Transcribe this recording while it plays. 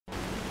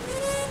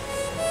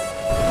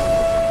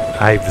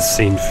I've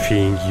seen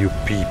things you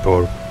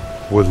people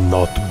will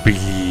not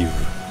believe.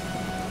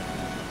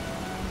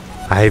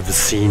 I've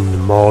seen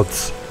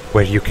mods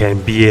where you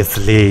can be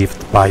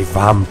enslaved by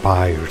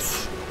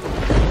vampires.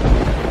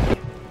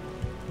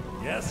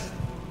 Yes?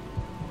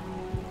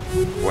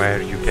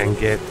 Where you can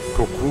get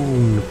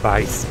cocooned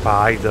by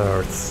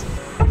spiders.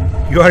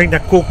 You are in a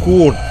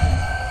cocoon!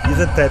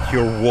 Isn't that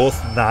your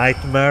worst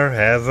nightmare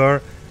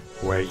ever?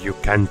 Where you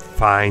can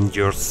find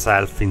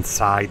yourself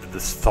inside the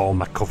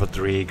stomach of a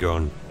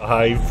dragon.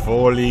 I'm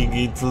falling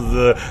into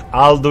the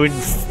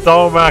Alduin's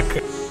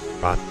stomach!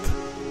 But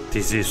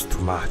this is too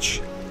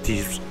much.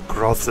 This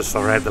crosses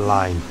a red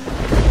line.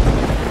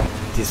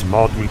 This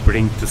mod will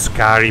bring to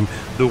Skyrim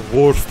the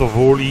worst of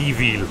all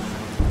evil,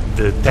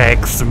 the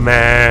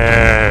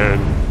Taxman.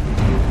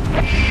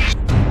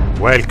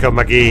 Welcome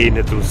again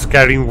to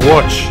Skyrim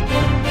Watch.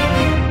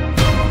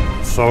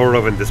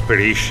 Sorrow and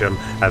desperation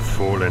have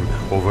fallen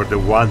over the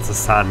once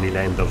sunny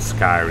land of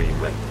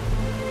Skyrim.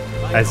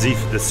 As if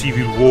the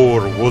civil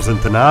war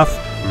wasn't enough,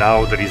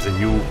 now there is a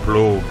new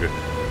plague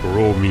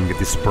roaming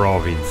this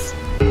province.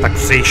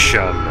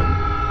 Taxation.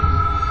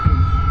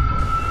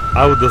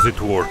 How does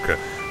it work?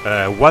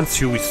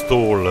 Once you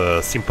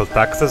install Simple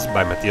Taxes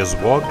by Matthias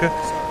Wog,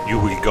 you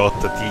will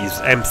get this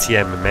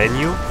MCM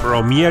menu.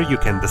 From here you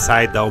can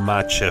decide how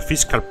much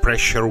fiscal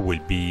pressure will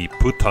be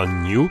put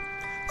on you,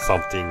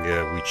 something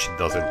which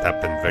doesn't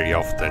happen very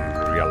often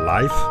in real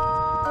life.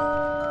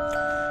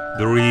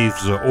 There is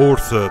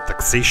horse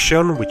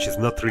taxation, which is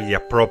not really a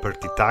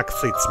property tax,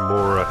 it's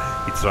more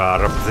it's a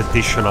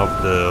representation of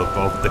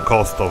the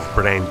cost of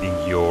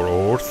branding your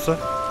horse.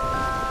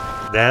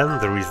 Then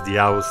there is the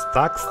house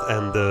tax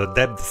and the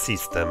debt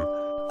system.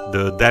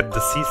 The debt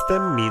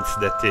system means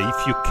that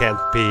if you can't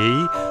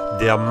pay,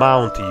 the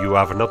amount you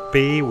have not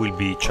paid will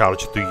be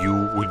charged to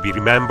you, will be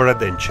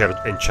remembered and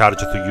charged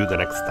to you the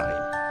next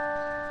time.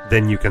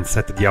 Then you can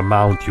set the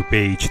amount you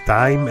pay each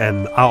time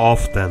and how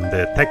often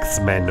the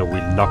taxman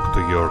will knock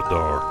to your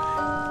door.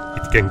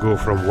 It can go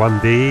from one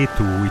day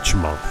to each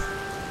month.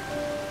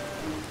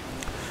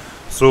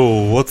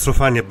 So what's so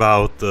funny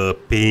about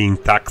paying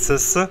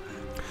taxes?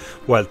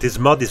 Well, this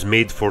mod is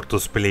made for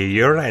those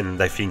players,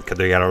 and I think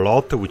there are a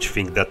lot which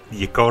think that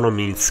the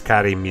economy in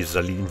Skyrim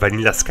in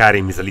vanilla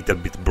Skyrim is a little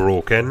bit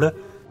broken.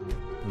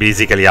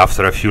 Basically,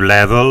 after a few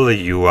levels,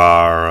 you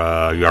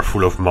are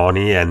full of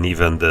money, and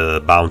even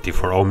the bounty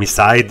for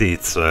homicide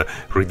it's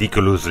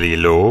ridiculously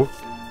low.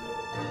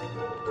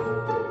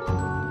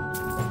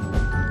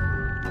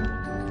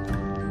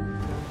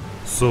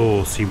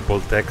 So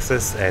Simple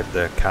Taxes add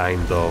a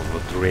kind of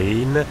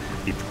drain.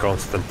 It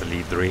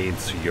constantly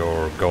drains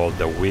your gold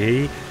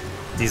away.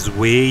 This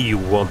way you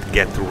won't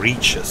get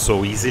rich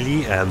so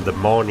easily, and the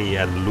money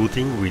and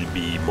looting will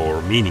be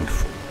more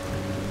meaningful.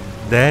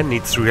 Then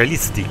it's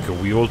realistic.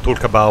 We all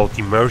talk about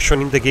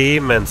immersion in the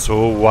game, and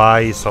so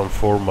why some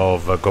form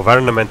of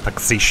government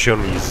taxation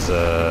is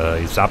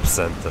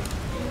absent.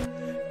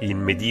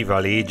 In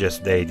medieval ages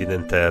they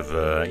didn't have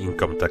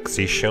income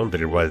taxation,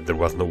 there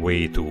was no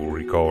way to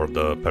record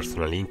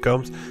personal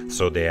incomes,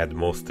 so they had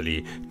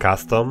mostly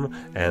custom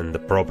and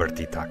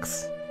property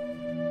tax.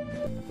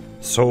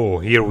 So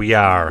here we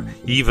are,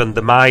 even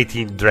the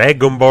mighty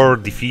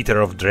Dragonborn,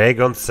 defeater of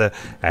dragons,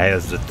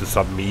 has to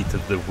submit to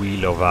the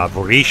will of a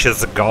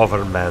voracious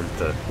government.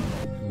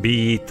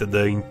 Be it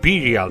the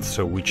Imperials,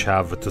 which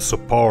have to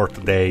support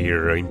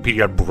their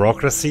imperial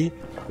bureaucracy,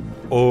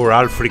 or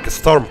Alfric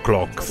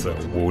Stormcloaks,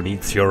 who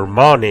needs your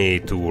money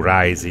to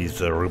rise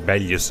his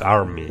rebellious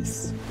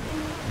armies.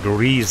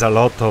 There is a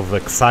lot of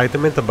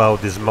excitement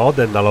about this mod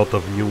and a lot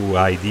of new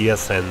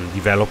ideas and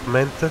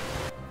development.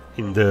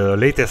 In the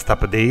latest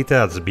update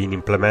has been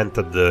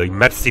implemented the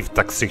immersive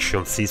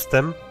taxation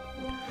system,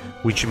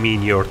 which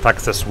means your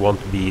taxes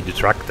won't be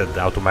deducted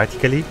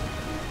automatically,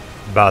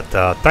 but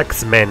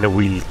taxmen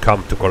will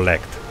come to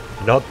collect.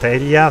 Not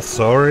Elia,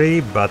 sorry,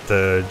 but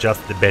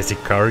just the basic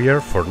courier,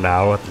 for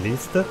now at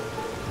least.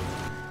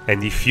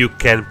 And if you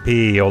can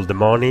pay all the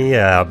money,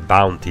 a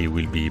bounty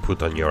will be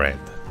put on your head.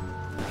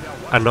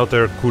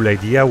 Another cool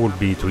idea would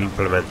be to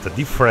implement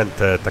different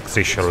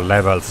taxation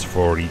levels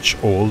for each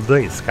hold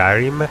in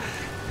Skyrim,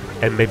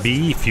 and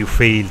maybe if you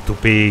fail to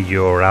pay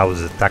your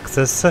house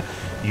taxes,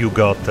 you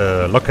got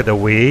locked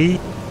away,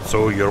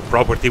 so your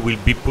property will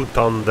be put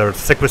under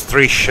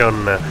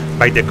sequestration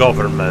by the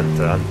government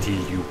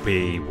until you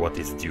pay what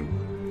is due.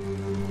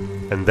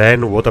 And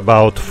then what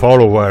about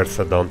followers?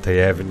 Don't they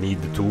have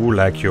need too,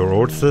 like your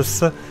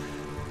horses?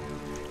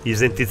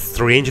 Isn't it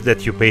strange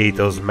that you pay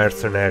those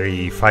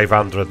mercenary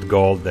 500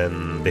 gold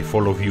and they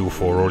follow you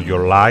for all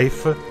your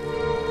life?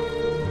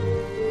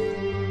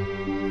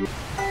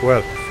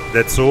 Well,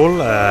 that's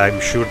all. I'm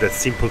sure that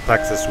Simple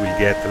Taxes will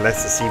get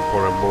less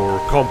simple and more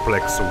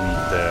complex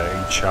with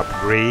each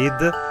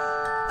upgrade.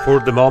 For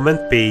the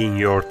moment, paying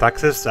your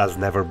taxes has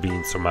never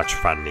been so much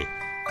funny.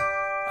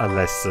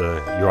 Unless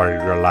you are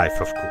in real life,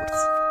 of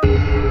course.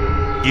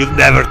 You'll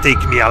never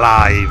take me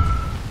alive!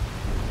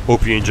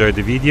 Hope you enjoyed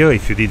the video.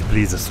 If you did,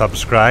 please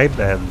subscribe,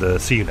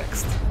 and see you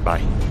next.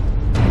 Bye.